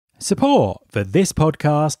Support for this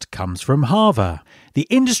podcast comes from Harva, the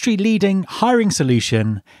industry-leading hiring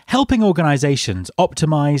solution helping organisations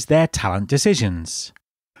optimise their talent decisions.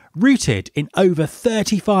 Rooted in over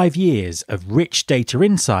 35 years of rich data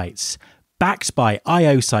insights, backed by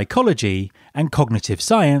IO psychology and cognitive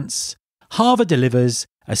science, Harva delivers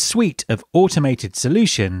a suite of automated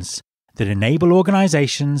solutions that enable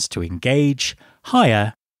organisations to engage,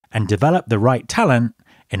 hire, and develop the right talent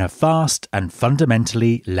in a fast and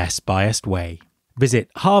fundamentally less biased way. Visit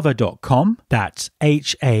harva.com, that's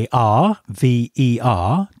HARVER.com,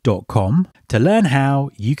 to learn how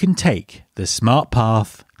you can take the smart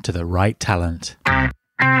path to the right talent.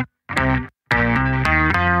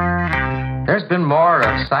 There's been more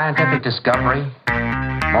of scientific discovery,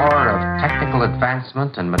 more of technical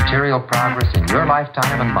advancement and material progress in your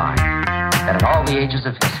lifetime and mine than in all the ages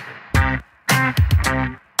of history.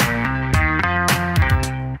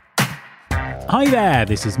 Hi there,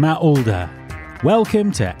 this is Matt Alder.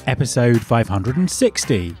 Welcome to episode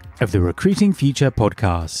 560 of the Recruiting Future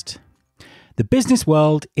podcast. The business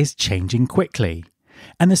world is changing quickly,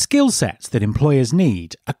 and the skill sets that employers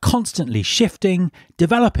need are constantly shifting,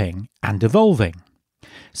 developing, and evolving.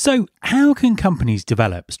 So, how can companies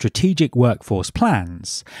develop strategic workforce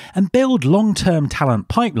plans and build long-term talent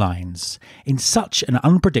pipelines in such an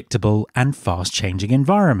unpredictable and fast-changing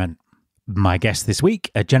environment? My guests this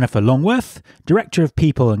week are Jennifer Longworth, Director of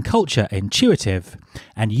People and Culture at Intuitive,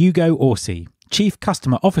 and Ugo Orsi, Chief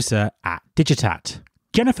Customer Officer at Digitate.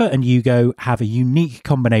 Jennifer and Ugo have a unique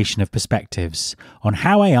combination of perspectives on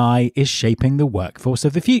how AI is shaping the workforce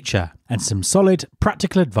of the future and some solid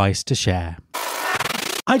practical advice to share.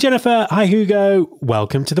 Hi Jennifer, hi Ugo,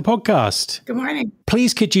 welcome to the podcast. Good morning.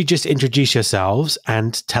 Please could you just introduce yourselves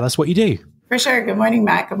and tell us what you do? For sure. Good morning,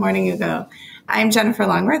 Matt. Good morning, Ugo. I'm Jennifer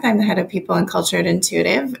Longworth. I'm the head of People and Culture at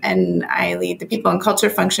Intuitive, and I lead the People and Culture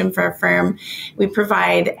function for our firm. We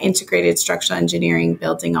provide integrated structural engineering,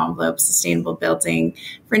 building envelopes, sustainable building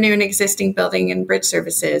for new and existing building and bridge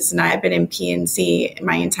services. And I've been in P&C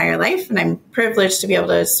my entire life, and I'm privileged to be able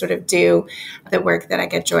to sort of do the work that I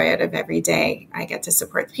get joy out of every day. I get to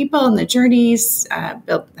support the people and the journeys, help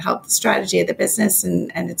the strategy of the business,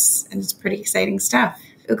 and it's pretty exciting stuff.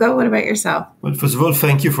 Ugo, what about yourself? Well, first of all,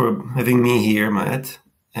 thank you for having me here, Matt.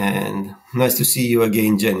 And nice to see you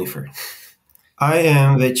again, Jennifer. I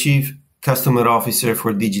am the Chief Customer Officer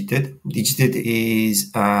for Digitate. Digitate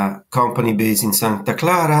is a company based in Santa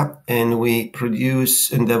Clara, and we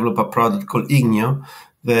produce and develop a product called Ignio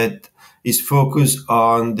that is focused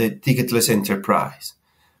on the ticketless enterprise,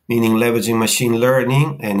 meaning leveraging machine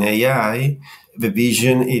learning and AI. The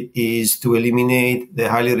vision is to eliminate the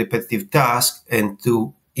highly repetitive task and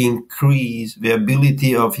to increase the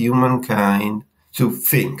ability of humankind to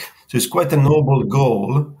think. So it's quite a noble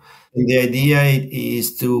goal. And the idea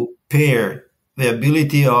is to pair the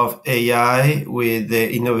ability of AI with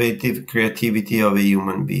the innovative creativity of a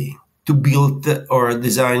human being to build or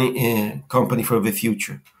design a company for the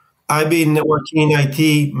future. I've been working in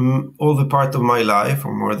IT all the part of my life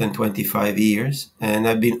for more than 25 years, and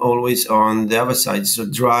I've been always on the other side, so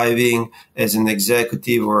driving as an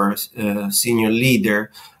executive or senior leader,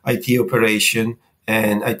 IT operation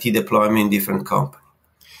and IT deployment in different companies.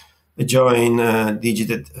 I joined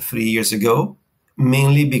Digitate 3 years ago,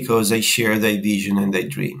 mainly because I share that vision and that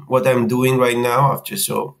dream. What I'm doing right now after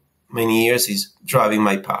so many years is driving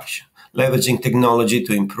my passion, leveraging technology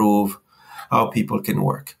to improve how people can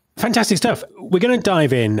work. Fantastic stuff. We're going to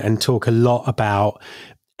dive in and talk a lot about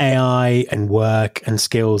AI and work and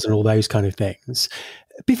skills and all those kind of things.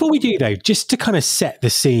 Before we do, though, just to kind of set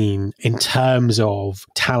the scene in terms of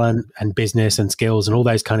talent and business and skills and all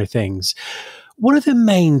those kind of things, what are the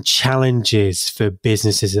main challenges for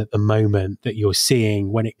businesses at the moment that you're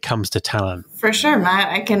seeing when it comes to talent? For sure, Matt.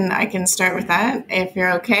 I can start with that if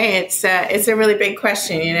you're okay. It's a really big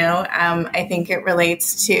question, you know. I think it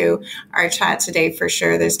relates to our chat today for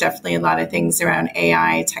sure. There's definitely a lot of things around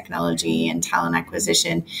AI, technology, and talent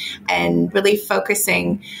acquisition, and really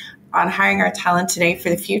focusing on hiring our talent today for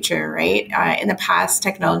the future, right? In the past,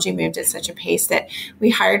 technology moved at such a pace that we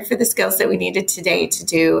hired for the skills that we needed today to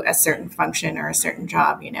do a certain function or a certain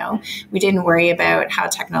job, you know? We didn't worry about how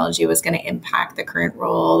technology was going to impact the current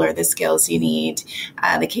role or the skills you need,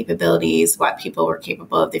 the capabilities, what people were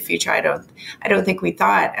capable of the future. I don't think we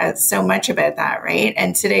thought so much about that, right?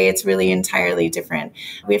 And today it's really entirely different.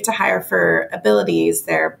 We have to hire for abilities,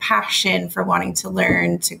 their passion for wanting to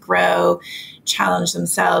learn, to grow, challenge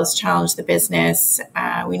themselves, challenge the business.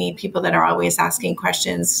 We need people that are always asking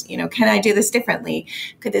questions. Can I do this differently?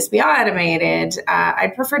 Could this be automated?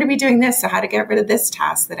 I'd prefer to be doing this. So how to get rid of this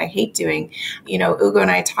task that I hate doing? Ugo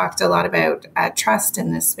and I talked a lot about trust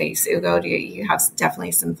in this space. Ugo, do you have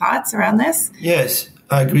definitely some thoughts around this? Yes,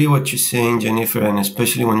 I agree what you're saying, Jennifer. And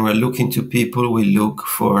especially when we're looking to people, we look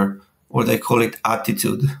for what I call it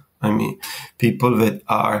attitude. People that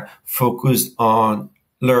are focused on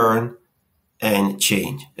learn and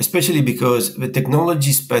change, especially because the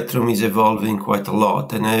technology spectrum is evolving quite a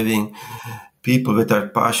lot, and having people that are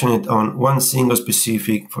passionate on one single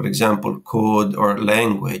specific, for example, code or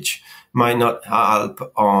language might not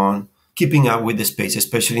help on keeping up with the space,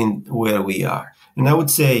 especially in where we are. And I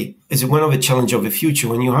would say, as one of the challenges of the future,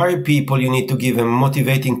 when you hire people, you need to give them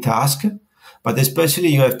motivating tasks, but especially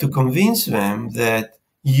you have to convince them that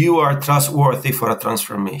you are trustworthy for a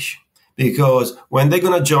transformation. Because when they're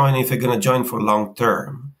going to join, if they're going to join for long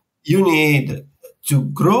term, you need to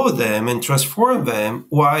grow them and transform them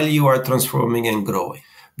while you are transforming and growing.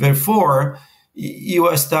 Therefore, you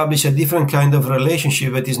establish a different kind of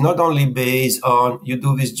relationship that is not only based on you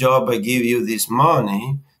do this job, I give you this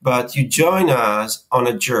money, but you join us on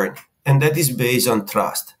a journey. And that is based on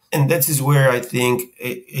trust. And that is where I think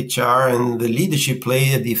HR and the leadership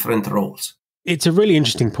play different roles. It's a really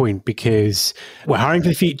interesting point because we're hiring for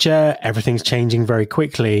the future. Everything's changing very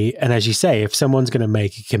quickly. And as you say, if someone's going to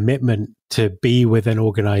make a commitment to be with an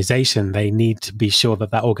organization, they need to be sure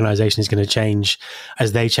that that organization is going to change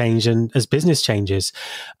as they change and as business changes.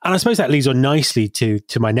 And I suppose that leads on nicely to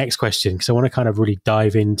my next question, because I want to kind of really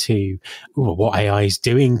dive into what AI is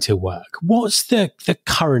doing to work. What's the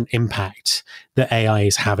current impact that AI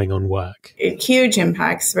is having on work? Huge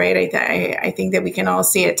impacts, right? I think that we can all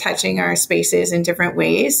see it touching our spaces in different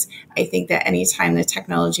ways. I think that anytime the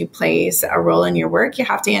technology plays a role in your work, you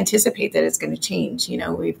have to anticipate that it's going to change.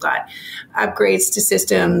 We've got upgrades to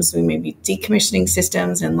systems. We may be decommissioning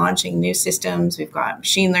systems and launching new systems. We've got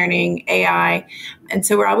machine learning, AI. And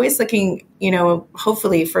so we're always looking,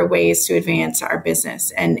 hopefully for ways to advance our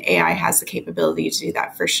business. And AI has the capability to do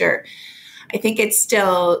that for sure. I think it's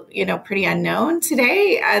still, pretty unknown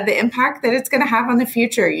today, the impact that it's going to have on the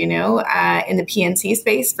future, in the PNC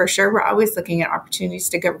space, for sure. We're always looking at opportunities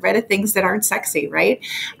to get rid of things that aren't sexy, right?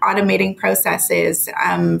 Automating processes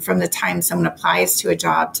from the time someone applies to a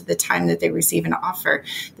job to the time that they receive an offer,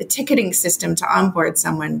 the ticketing system to onboard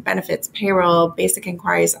someone, benefits, payroll, basic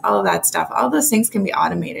inquiries, all of that stuff. All those things can be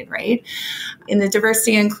automated, right? In the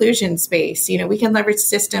diversity and inclusion space, we can leverage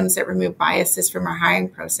systems that remove biases from our hiring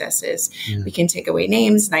processes. We can take away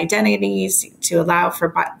names and identities to allow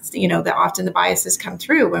for, that often the biases come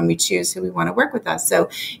through when we choose who we want to work with us. So,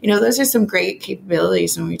 those are some great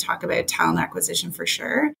capabilities when we talk about talent acquisition for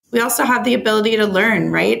sure. We also have the ability to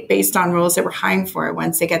learn, right, based on roles that we're hiring for.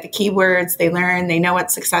 Once they get the keywords, they learn, they know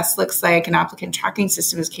what success looks like. An applicant tracking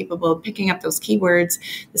system is capable of picking up those keywords,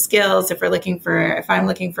 the skills. If I'm looking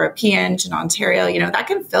for a PN in Ontario, that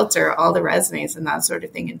can filter all the resumes and that sort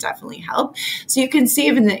of thing and definitely help. So you can see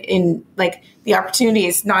even in the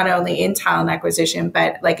opportunities, not only in talent acquisition,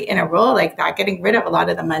 but in a role like that, getting rid of a lot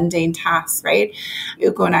of the mundane tasks, right?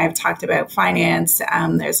 Ugo and I have talked about finance.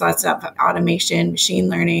 There's lots of automation, machine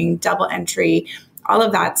learning, double entry, all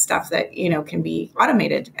of that stuff that, can be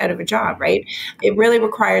automated out of a job, right? It really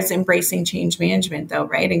requires embracing change management though,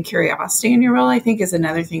 right? And curiosity in your role, I think, is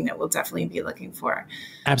another thing that we'll definitely be looking for.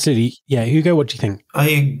 Absolutely. Yeah. Ugo, what do you think? I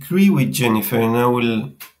agree with Jennifer, and I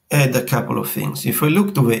will add a couple of things. If I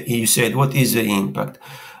look to what you said, what is the impact?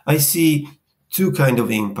 I see two kinds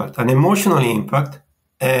of impact, an emotional impact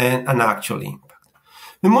and an actual impact.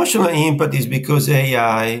 Emotional impact is because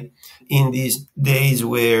AI, in these days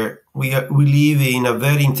where we live in a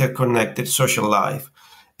very interconnected social life,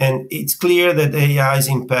 and it's clear that AI is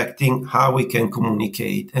impacting how we can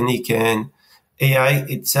communicate, and AI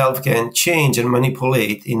itself can change and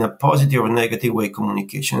manipulate in a positive or negative way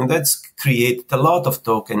communication. And that's created a lot of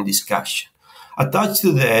talk and discussion. Attached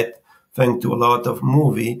to that, thanks to a lot of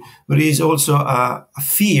movie, there is also a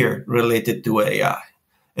fear related to AI,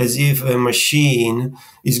 as if a machine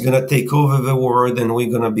is going to take over the world and we're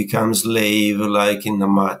going to become slave like in the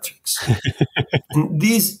Matrix. And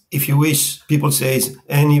this, if you wish, people say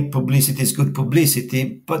any publicity is good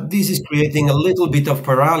publicity, but this is creating a little bit of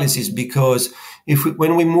paralysis because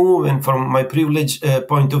when we move, and from my privileged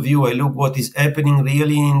point of view, I look what is happening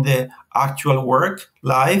really in the actual work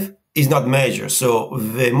life is not measured. So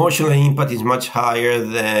the emotional impact is much higher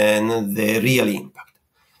than the real impact.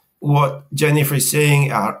 What Jennifer is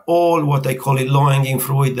saying are all what I call it low-hanging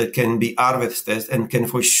fruit that can be harvested and can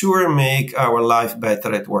for sure make our life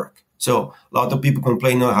better at work. So a lot of people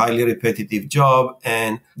complain of a highly repetitive job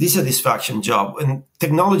and dissatisfaction job. And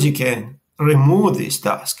technology can remove this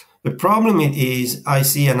task. The problem is I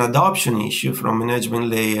see an adoption issue from management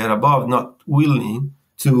layer above, not willing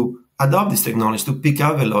to adopt this technology, to pick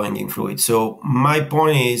up the low-hanging fruit. So my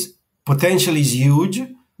point is potential is huge,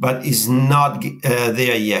 but is not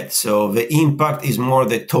there yet. So the impact is more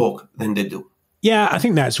the talk than the do. Yeah, I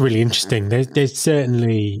think that's really interesting. There's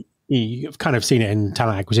certainly, you've kind of seen it in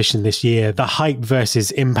talent acquisition this year, the hype versus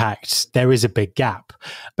impact, there is a big gap.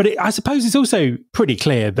 But I suppose it's also pretty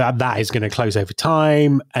clear that that is going to close over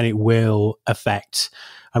time and it will affect,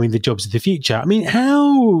 the jobs of the future.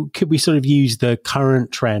 How could we sort of use the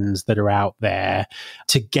current trends that are out there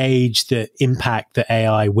to gauge the impact that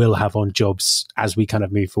AI will have on jobs as we kind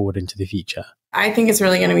of move forward into the future? I think it's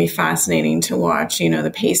really going to be fascinating to watch.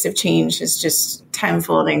 The pace of change has just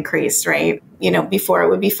tenfold increased, right? Before it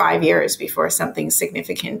would be 5 years before something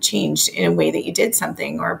significant changed in a way that you did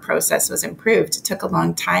something or a process was improved. It took a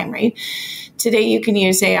long time, right? Today, you can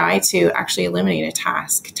use AI to actually eliminate a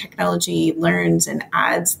task. Technology learns and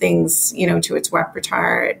adds things, to its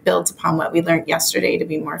repertoire. It builds upon what we learned yesterday to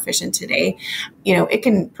be more efficient today. It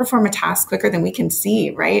can perform a task quicker than we can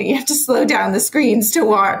see, right? You have to slow down the screens to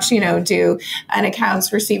watch, do an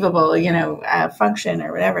accounts receivable, function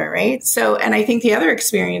or whatever, right? So, and I think the other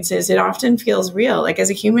experience is it often feels real. Like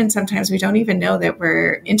as a human, sometimes we don't even know that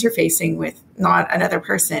we're interfacing with not another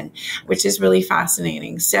person, which is really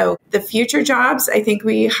fascinating. So the future jobs, I think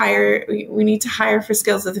we need to hire for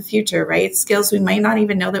skills of the future, right? Skills we might not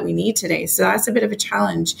even know that we need today. So that's a bit of a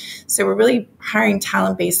challenge. So we're really hiring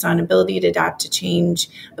talent based on ability to adapt to change,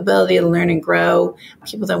 ability to learn and grow,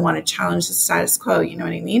 people that want to challenge the status quo. You know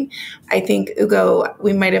what I mean? I think, Ugo,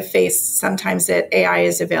 we might have faced sometimes that AI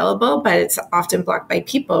is available, but it's often blocked by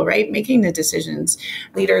people, right? Making the decisions.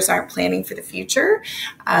 Leaders aren't planning for the future.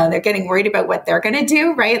 They're getting worried about what they're going to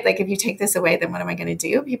do, right? Like if you take this away, then what am I going to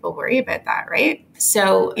do? People worry about that, right?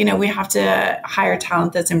 So, we have to hire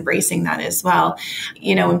talent that's embracing that as well,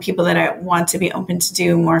 and people that want to be open to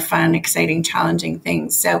do more fun, exciting, challenging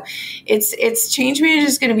things. So it's change management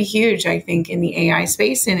is going to be huge, I think, in the AI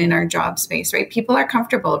space and in our job space, right? People are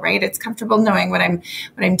comfortable, right? It's comfortable knowing what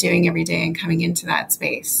I'm doing every day and coming into that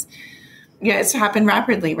space. Yeah, it's happened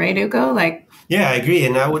rapidly, right, Ugo? Yeah, I agree.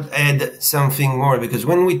 And I would add something more, because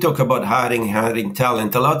when we talk about hiring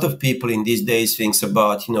talent, a lot of people in these days thinks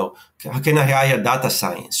about, how can I hire data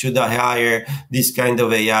science? Should I hire this kind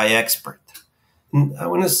of AI expert? And I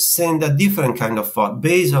want to send a different kind of thought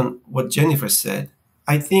based on what Jennifer said.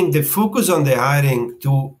 I think the focus on the hiring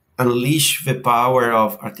to unleash the power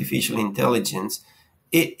of artificial intelligence,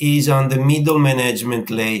 it is on the middle management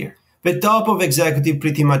layer. The top of executive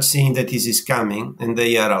pretty much seeing that this is coming and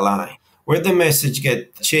they are aligned. Where the message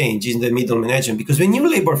gets changed is in the middle management, because the new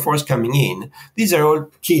labor force coming in, these are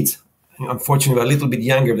all kids, unfortunately a little bit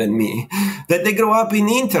younger than me, that they grow up in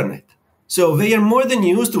the internet. So they are more than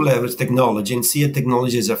used to leverage technology and see a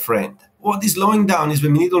technology as a friend. What is slowing down is the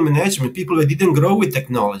middle management, people that didn't grow with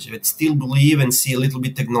technology, that still believe and see a little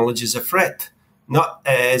bit technology as a threat, not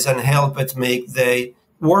as an help that make their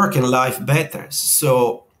work and life better.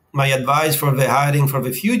 So my advice for the hiring for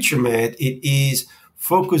the future, Matt, it is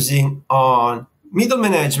focusing on middle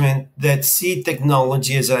management that see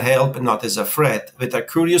technology as a help and not as a threat, that are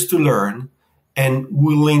curious to learn and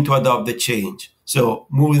willing to adopt the change. So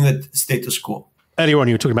moving the status quo. Earlier on,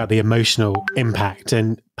 you were talking about the emotional impact,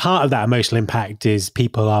 and part of that emotional impact is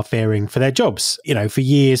people are fearing for their jobs. For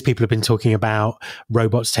years, people have been talking about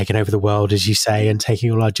robots taking over the world, as you say, and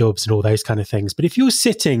taking all our jobs and all those kind of things. But if you're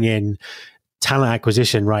sitting in talent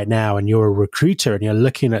acquisition right now and you're a recruiter and you're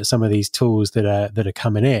looking at some of these tools that are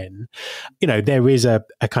coming in, there is a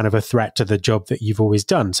kind of a threat to the job that you've always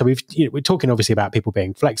done. So we're talking obviously about people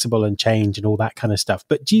being flexible and change and all that kind of stuff.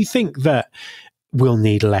 But do you think that we'll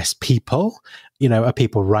need less people? Are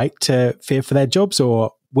people right to fear for their jobs,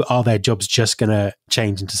 or are their jobs just going to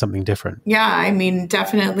change into something different? Yeah,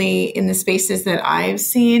 definitely in the spaces that I've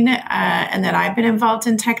seen and that I've been involved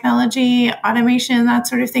in, technology, automation, that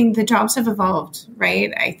sort of thing, the jobs have evolved,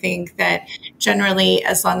 right? I think that generally,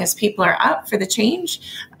 as long as people are up for the change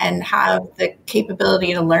and have the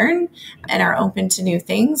capability to learn and are open to new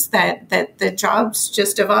things, that the jobs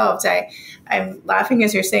just evolved. I'm laughing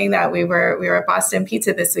as you're saying that. We were at Boston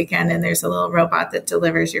Pizza this weekend, and there's a little robot that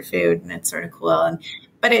delivers your food, and it's sort of cool.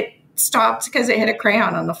 But it stopped because it hit a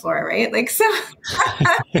crayon on the floor, right? There's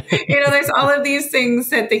all of these things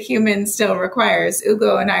that the human still requires.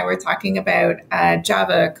 Ugo and I were talking about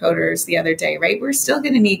Java coders the other day, right? We're still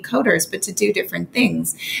going to need coders, but to do different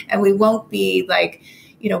things. And we won't be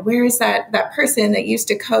where is that person that used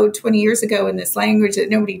to code 20 years ago in this language that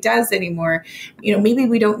nobody does anymore? Maybe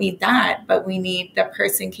we don't need that, but we need the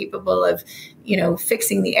person capable of,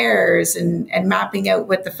 fixing the errors and mapping out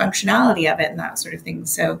what the functionality of it and that sort of thing.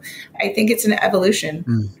 So I think it's an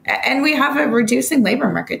evolution. And we have a reducing labor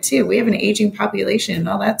market too. We have an aging population and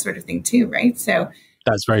all that sort of thing too, right? So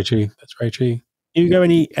that's very true. That's very true. Hugo,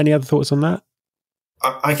 any other thoughts on that?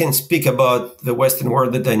 I can speak about the Western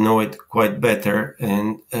world that I know it quite better.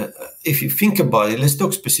 And if you think about it, let's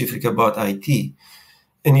talk specifically about IT.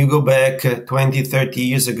 And you go back 20, 30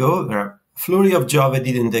 years ago, there are a flurry of jobs that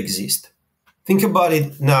didn't exist. Think about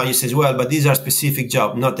it now. You say, well, but these are specific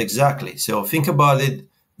jobs. Not exactly. So think about it.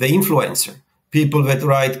 The influencer, people that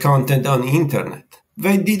write content on the internet,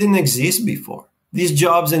 they didn't exist before. These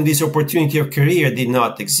jobs and this opportunity of career did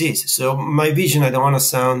not exist. So my vision, I don't want to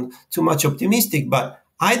sound too much optimistic, but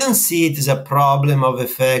I don't see it as a problem of the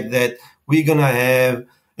fact that we're going to have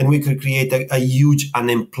and we could create a huge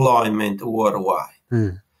unemployment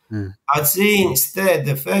worldwide. I'd say instead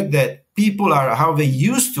the fact that people are how they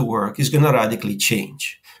used to work is going to radically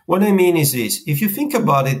change. What I mean is this. If you think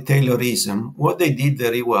about it, Taylorism, what they did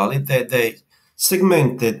very well is that they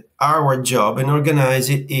segmented our job and organized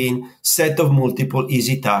it in set of multiple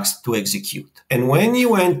easy tasks to execute. And when you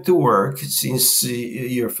went to work, since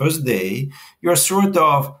your first day, you're sort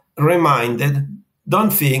of reminded,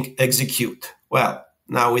 don't think, execute. Well,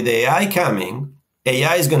 now with AI coming,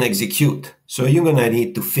 AI is going to execute. So you're going to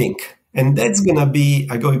need to think. And that's going to be,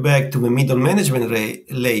 going back to the middle management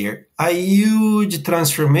layer, a huge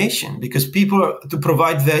transformation because people, to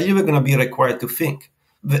provide value, are going to be required to think.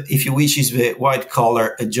 If you wish, is the white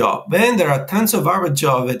collar job. Then there are tons of other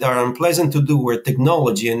jobs that are unpleasant to do where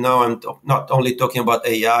technology, and now I'm not only talking about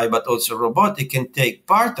AI, but also robotic, can take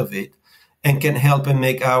part of it and can help and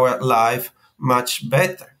make our life much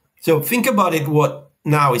better. So think about it, what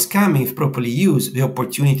now is coming, if properly used, the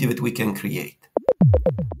opportunity that we can create.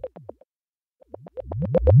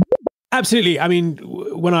 Absolutely. I mean,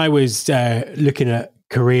 when I was looking at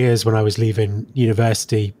careers when I was leaving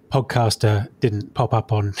university, podcaster didn't pop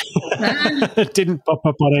up on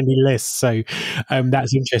any lists. So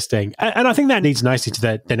that's interesting. And I think that leads nicely to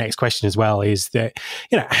the next question as well, is that,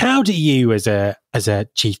 how do you as a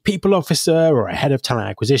chief people officer or a head of talent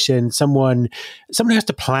acquisition, someone who has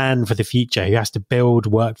to plan for the future, who has to build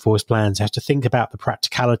workforce plans, has to think about the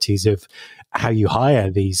practicalities of how you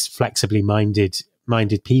hire these flexibly minded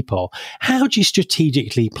people, how do you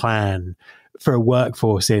strategically plan for a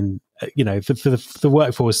workforce in, for the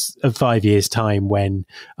workforce of 5 years' time when,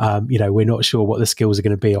 we're not sure what the skills are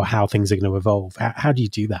going to be or how things are going to evolve? How do you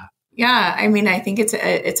do that? Yeah, I mean, I think it's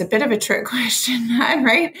a bit of a trick question,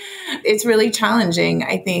 right? It's really challenging.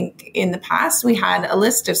 I think in the past we had a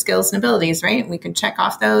list of skills and abilities, right? And we could check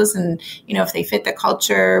off those, and if they fit the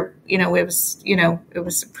culture, it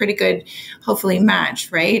was a pretty good, hopefully, match,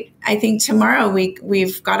 right? I think tomorrow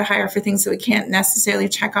we've got to hire for things that we can't necessarily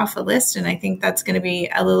check off a list, and I think that's going to be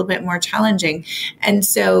a little bit more challenging. And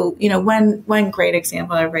so, one great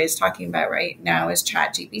example everybody's talking about right now is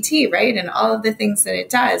ChatGPT, right? And all of the things that it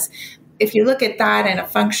does. If you look at that and a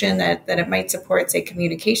function that it might support, say,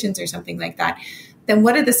 communications or something like that, then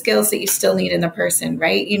what are the skills that you still need in the person,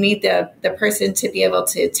 right? You need the person to be able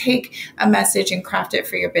to take a message and craft it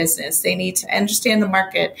for your business. They need to understand the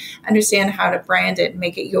market, understand how to brand it,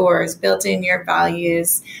 make it yours, build in your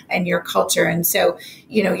values and your culture. And so,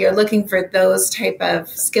 you're looking for those type of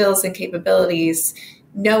skills and capabilities,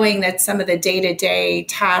 knowing that some of the day-to-day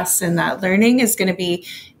tasks and that learning is going to be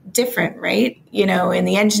different, right? In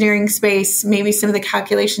the engineering space, maybe some of the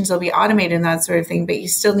calculations will be automated and that sort of thing, but you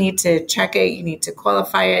still need to check it. You need to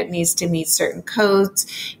qualify it. It needs to meet certain codes,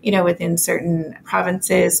 within certain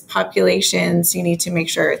provinces, populations. You need to make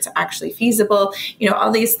sure it's actually feasible.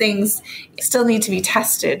 All these things still need to be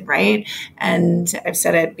tested, right? And I've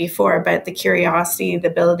said it before, but the curiosity, the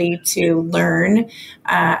ability to learn,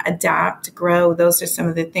 adapt, grow, those are some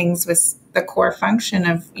of the things with the core function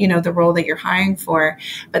of, the role that you're hiring for.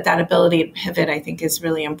 But that ability to pivot, I think, is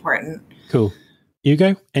really important. Cool.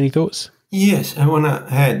 Hugo, any thoughts? Yes, I want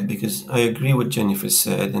to add, because I agree with Jennifer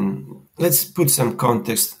said, and let's put some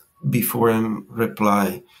context before I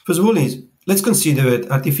reply. First of all, let's consider that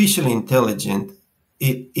artificial intelligence,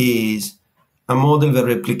 it is a model that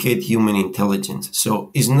replicates human intelligence.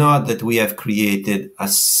 So it's not that we have created a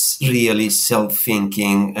really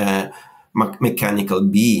self-thinking mechanical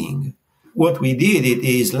being. What we did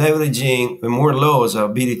is leveraging the Moore's law's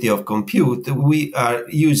ability of compute. We are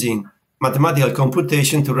using mathematical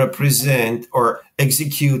computation to represent or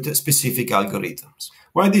execute specific algorithms.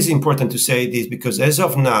 Why it is important to say this? Because as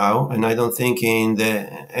of now, and I don't think in the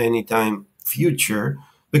anytime future,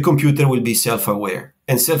 the computer will be self-aware.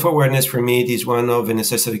 And self-awareness for me is one of the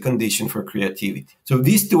necessary conditions for creativity. So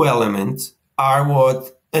these two elements are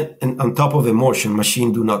what, and on top of emotion,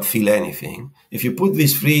 machine do not feel anything. If you put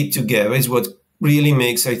these three together is what really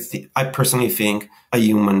makes, I personally think, a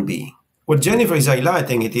human being. What Jennifer is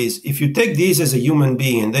highlighting it is, if you take this as a human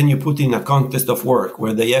being and then you put in a context of work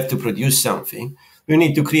where they have to produce something, you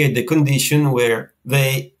need to create the condition where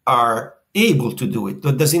they are able to do it.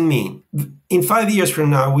 What does it mean? In 5 years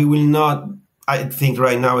from now, we will not, I think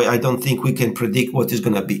right now, I don't think we can predict what is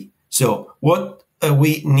going to be. So what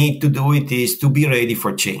we need to do it is to be ready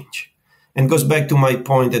for change. And goes back to my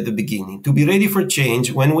point at the beginning. To be ready for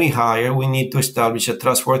change, when we hire, we need to establish a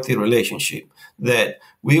trustworthy relationship that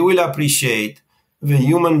we will appreciate the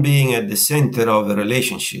human being at the center of the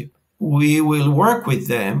relationship. We will work with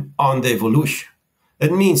them on the evolution.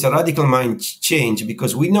 That means a radical mind change,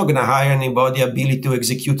 because we're not going to hire anybody ability to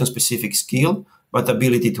execute a specific skill, but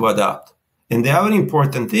ability to adapt. And the other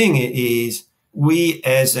important thing is we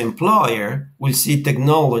as employer will see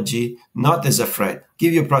technology not as a threat.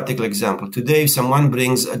 Give you a practical example. Today, if someone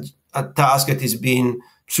brings a task that is being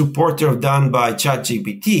supported or done by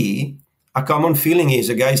ChatGPT, a common feeling is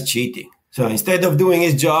a guy is cheating. So instead of doing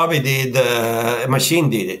his job, a machine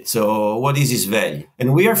did it. So what is his value?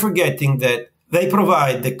 And we are forgetting that they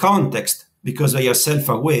provide the context because they are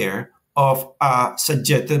self-aware of a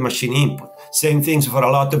suggested machine input. Same things for a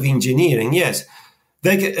lot of engineering. Yes,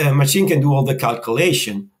 a machine can do all the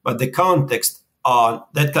calculation, but the context on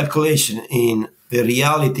that calculation in the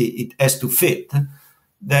reality it has to fit,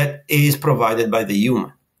 that is provided by the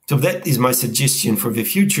human. So that is my suggestion for the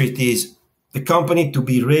future. It is the company to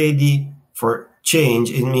be ready for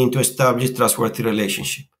change. It means to establish trustworthy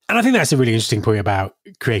relationship. And I think that's a really interesting point about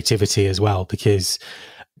creativity as well, because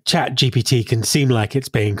Chat GPT can seem like it's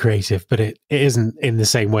being creative, but it isn't in the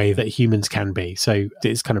same way that humans can be. So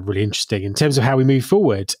it's kind of really interesting in terms of how we move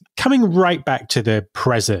forward. Coming right back to the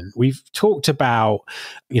present, we've talked about,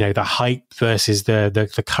 the hype versus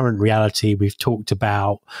the current reality. We've talked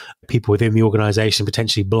about people within the organization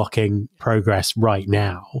potentially blocking progress right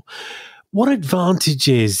now. What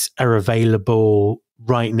advantages are available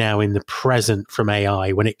right now in the present from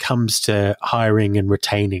AI when it comes to hiring and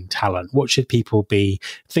retaining talent? What should people be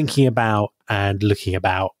thinking about and looking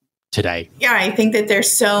about today? Yeah, I think that there's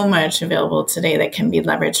so much available today that can be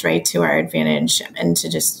leveraged right to our advantage and to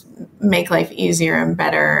just make life easier and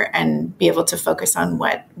better and be able to focus on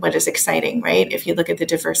what is exciting, right? If you look at the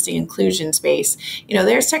diversity inclusion space,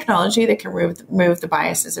 there's technology that can remove the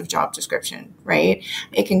biases of job description, right?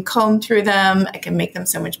 It can comb through them. It can make them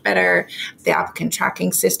so much better. The applicant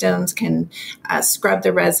tracking systems can scrub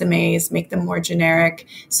the resumes, make them more generic.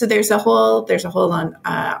 So there's a whole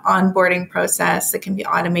onboarding process that can be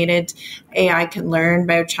automated. AI can learn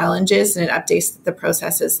about challenges and it updates the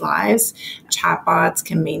processes live. Chatbots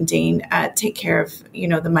can take care of,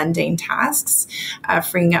 the mundane tasks,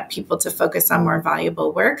 freeing up people to focus on more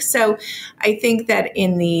valuable work. So I think that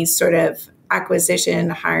in the sort of acquisition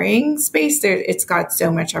hiring space, it's got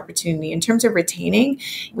so much opportunity. In terms of retaining,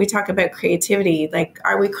 we talk about creativity. Like,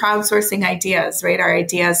 are we crowdsourcing ideas, right? Our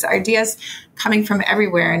ideas coming from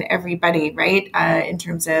everywhere and everybody, right? In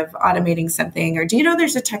terms of automating something, or do you know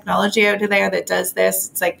there's a technology out there that does this?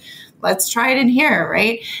 It's like, let's try it in here,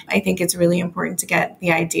 right? I think it's really important to get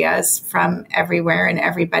the ideas from everywhere and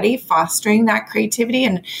everybody, fostering that creativity.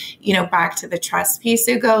 And, back to the trust piece,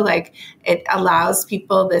 Ugo, like it allows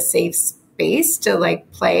people the safe space to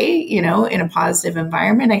play, in a positive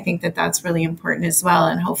environment. I think that that's really important as well.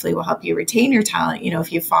 And hopefully will help you retain your talent.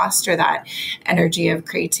 If you foster that energy of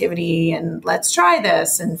creativity and let's try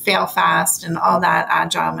this and fail fast and all that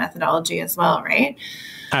agile methodology as well, right?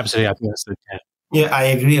 Absolutely. I think that's okay. Yeah, I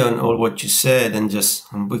agree on all what you said, and just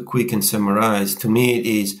quick and summarize. To me, it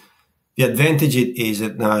is the advantage is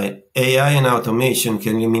that now AI and automation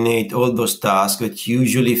can eliminate all those tasks that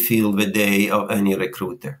usually fill the day of any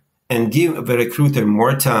recruiter, and give the recruiter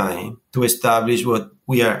more time to establish what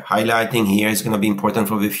we are highlighting here is going to be important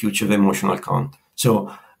for the future of emotional content.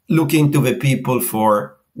 So look into the people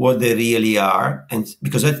for what they really are, and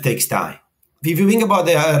because that takes time. If you think about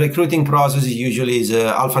the recruiting process, it usually is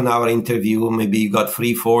a half an hour interview. Maybe you got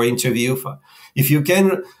 3-4 interviews. If you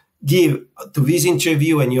can give to this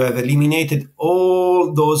interview and you have eliminated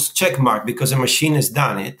all those check marks because a machine has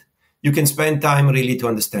done it, you can spend time really to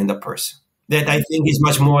understand a person. That I think is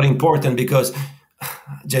much more important, because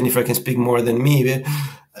Jennifer can speak more than me.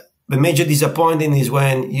 The major disappointing is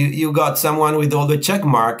when you got someone with all the check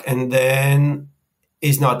mark and then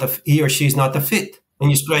he or she is not a fit. And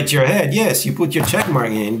you scratch your head. Yes, you put your check mark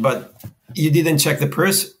in, but you didn't check the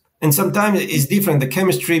person. And sometimes it's different, the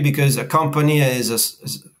chemistry, because a company is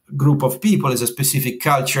a group of people, is a specific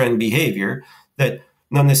culture and behavior that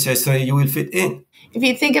not necessarily you will fit in. If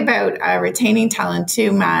you think about retaining talent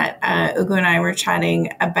too, Matt, Ugo and I were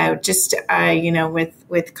chatting about just,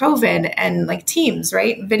 with COVID and like Teams,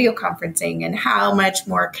 right? Video conferencing and how much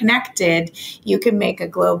more connected you can make a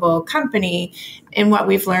global company, and what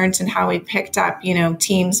we've learned and how we picked up,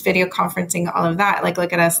 Teams, video conferencing, all of that. Like,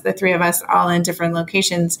 look at us, the three of us all in different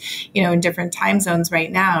locations, in different time zones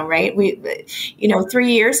right now, right?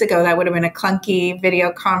 3 years ago, that would have been a clunky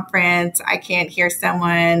video conference. I can't hear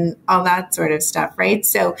someone, all that sort of stuff, right?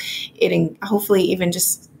 So hopefully even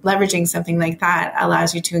just leveraging something like that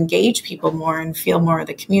allows you to engage people more and feel more of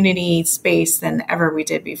the community space than ever we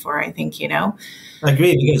did before, I think, I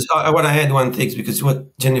agree, because I want to add one thing, because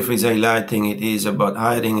what Jennifer is highlighting, it is about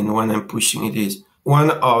hiring, and when I'm pushing it is one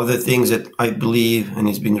of the things that I believe, and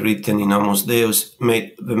it's been written in Amos Deus,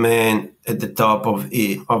 made the man at the top of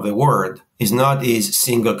a word is not his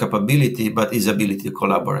single capability, but his ability to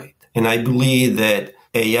collaborate. And I believe that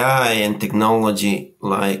AI and technology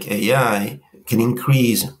like AI can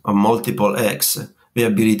increase a multiple X the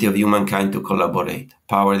ability of humankind to collaborate,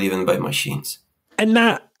 powered even by machines. And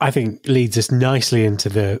that, I think, leads us nicely into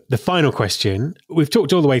the final question. We've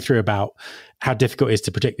talked all the way through about how difficult it is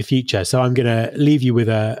to predict the future. So I'm going to leave you with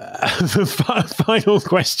a final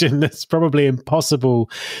question that's probably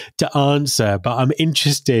impossible to answer, but I'm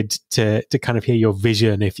interested to kind of hear your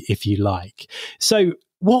vision if you like. So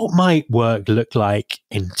what might work look like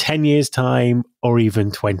in 10 years' time or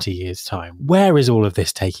even 20 years' time? Where is all of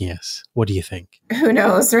this taking us? What do you think? Who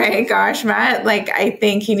knows, right? Gosh, Matt, I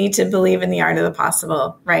think you need to believe in the art of the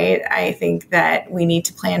possible, right? I think that we need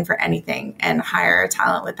to plan for anything and hire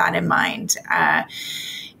talent with that in mind.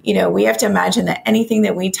 We have to imagine that anything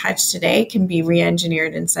that we touch today can be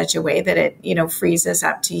re-engineered in such a way that it, frees us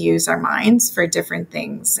up to use our minds for different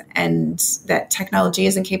things, and that technology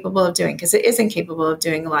isn't capable of doing, because it isn't capable of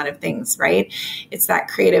doing a lot of things, right? It's that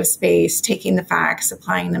creative space, taking the facts,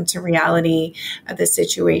 applying them to reality of the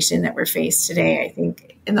situation that we're faced today. I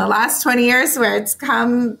think in the last 20 years where it's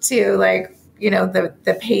come to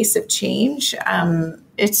the pace of change,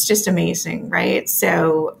 it's just amazing, right?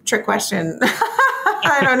 So, trick question.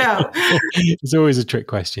 I don't know. It's always a trick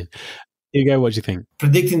question. Ugo, what do you think?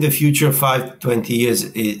 Predicting the future 5-20 years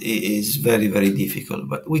is very, very difficult.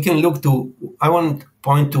 But we can I want to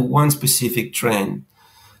point to one specific trend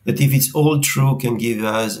that, if it's all true, can give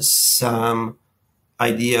us some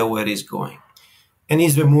idea where it's going. And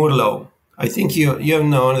it's the Moore law. I think you have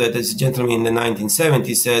known that this gentleman in the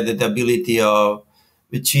 1970s said that the ability of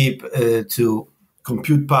the chip to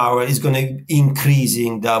compute power is going to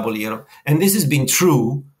increasing double year. And this has been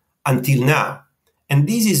true until now. And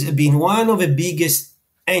this has been one of the biggest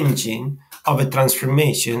engine of a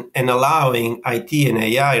transformation and allowing IT and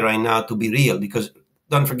AI right now to be real. Because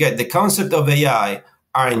don't forget, the concept of AI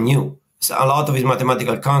are new. So a lot of his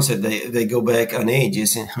mathematical concepts, they go back on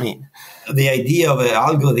ages. I mean, the idea of an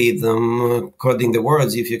algorithm coding the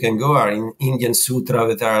words, if you can go, are in Indian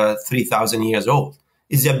sutra that are 3,000 years old.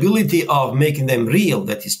 It's the ability of making them real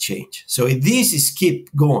that is changed. So if this is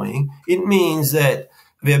keep going, it means that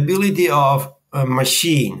the ability of a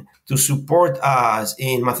machine to support us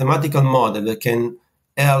in mathematical model that can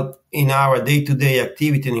help in our day-to-day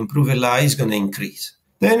activity and improve our life is going to increase.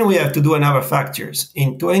 Then we have to do another factors.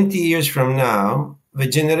 In 20 years from now, the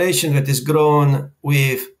generation that has grown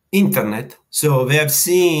with internet, so they have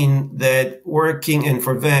seen that working, and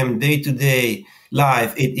for them day-to-day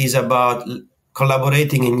life, it is about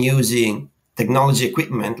collaborating and using technology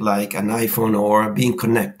equipment like an iPhone or being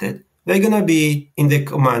connected, they're going to be in the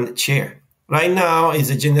command chair. Right now is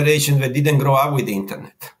a generation that didn't grow up with the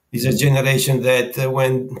internet. It's a generation that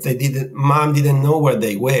when mom didn't know where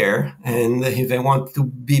they were, and if they want to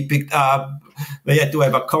be picked up, they had to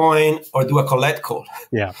have a coin or do a collect call.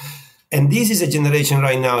 Yeah. And this is a generation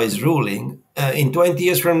right now is ruling. In 20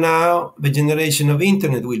 years from now, the generation of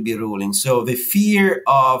internet will be ruling. So the fear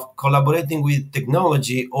of collaborating with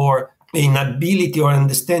technology or inability or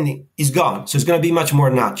understanding is gone. So it's going to be much more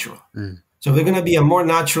natural. So there's going to be a more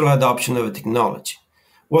natural adoption of technology.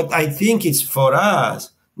 What I think is for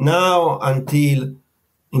us now until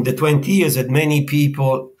in the 20 years that many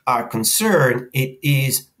people are concerned, it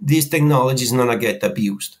is this technology is not going to get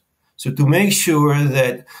abused. So to make sure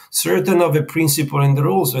that certain of the principles and the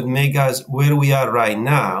rules that make us where we are right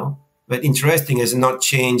now, but interesting has not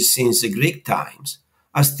changed since the Greek times,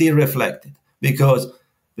 are still reflected. Because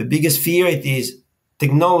the biggest fear it is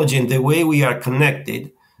technology and the way we are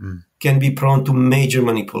connected can be prone to major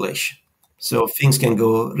manipulation. So things can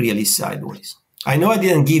go really sideways. I know I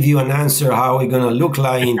didn't give you an answer how we're going to look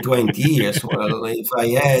like in 20 years. Well, if I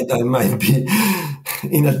had, I might be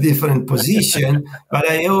in a different position, but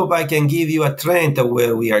I hope I can give you a trend of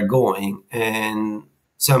where we are going and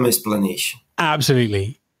some explanation.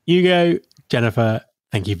 Absolutely. Ugo, Jennifer,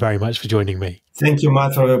 thank you very much for joining me. Thank you,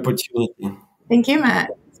 Matt, for the opportunity. Thank you, Matt.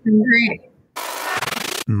 It's been great.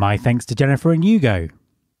 My thanks to Jennifer and Ugo.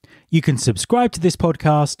 You can subscribe to this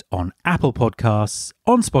podcast on Apple Podcasts,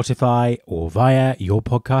 on Spotify, or via your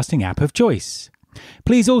podcasting app of choice.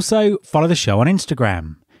 Please also follow the show on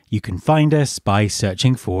Instagram. You can find us by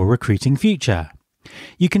searching for Recruiting Future.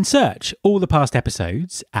 You can search all the past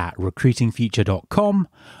episodes at recruitingfuture.com.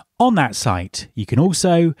 On that site, you can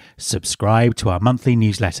also subscribe to our monthly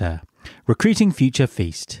newsletter, Recruiting Future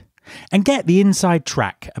Feast, and get the inside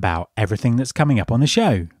track about everything that's coming up on the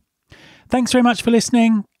show. Thanks very much for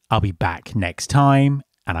listening. I'll be back next time,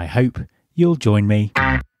 and I hope you'll join me.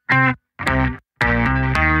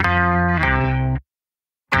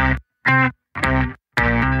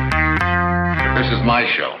 This is my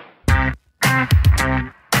show.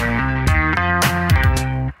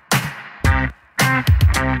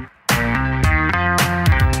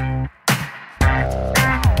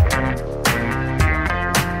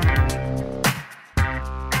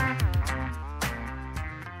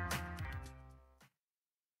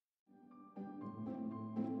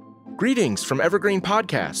 Greetings from Evergreen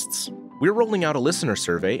Podcasts. We're rolling out a listener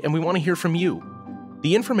survey and we want to hear from you.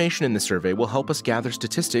 The information in the survey will help us gather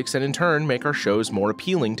statistics and in turn make our shows more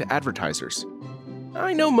appealing to advertisers.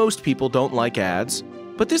 I know most people don't like ads,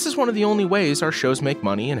 but this is one of the only ways our shows make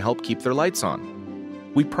money and help keep their lights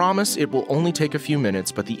on. We promise it will only take a few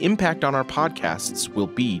minutes, but the impact on our podcasts will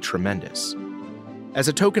be tremendous. As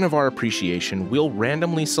a token of our appreciation, we'll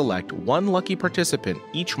randomly select one lucky participant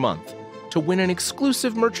each month to win an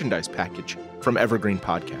exclusive merchandise package from Evergreen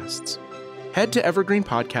Podcasts. Head to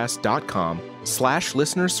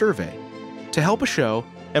evergreenpodcast.com/listenersurvey to help a show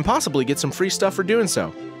and possibly get some free stuff for doing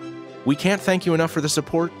so. We can't thank you enough for the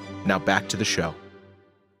support. Now back to the show.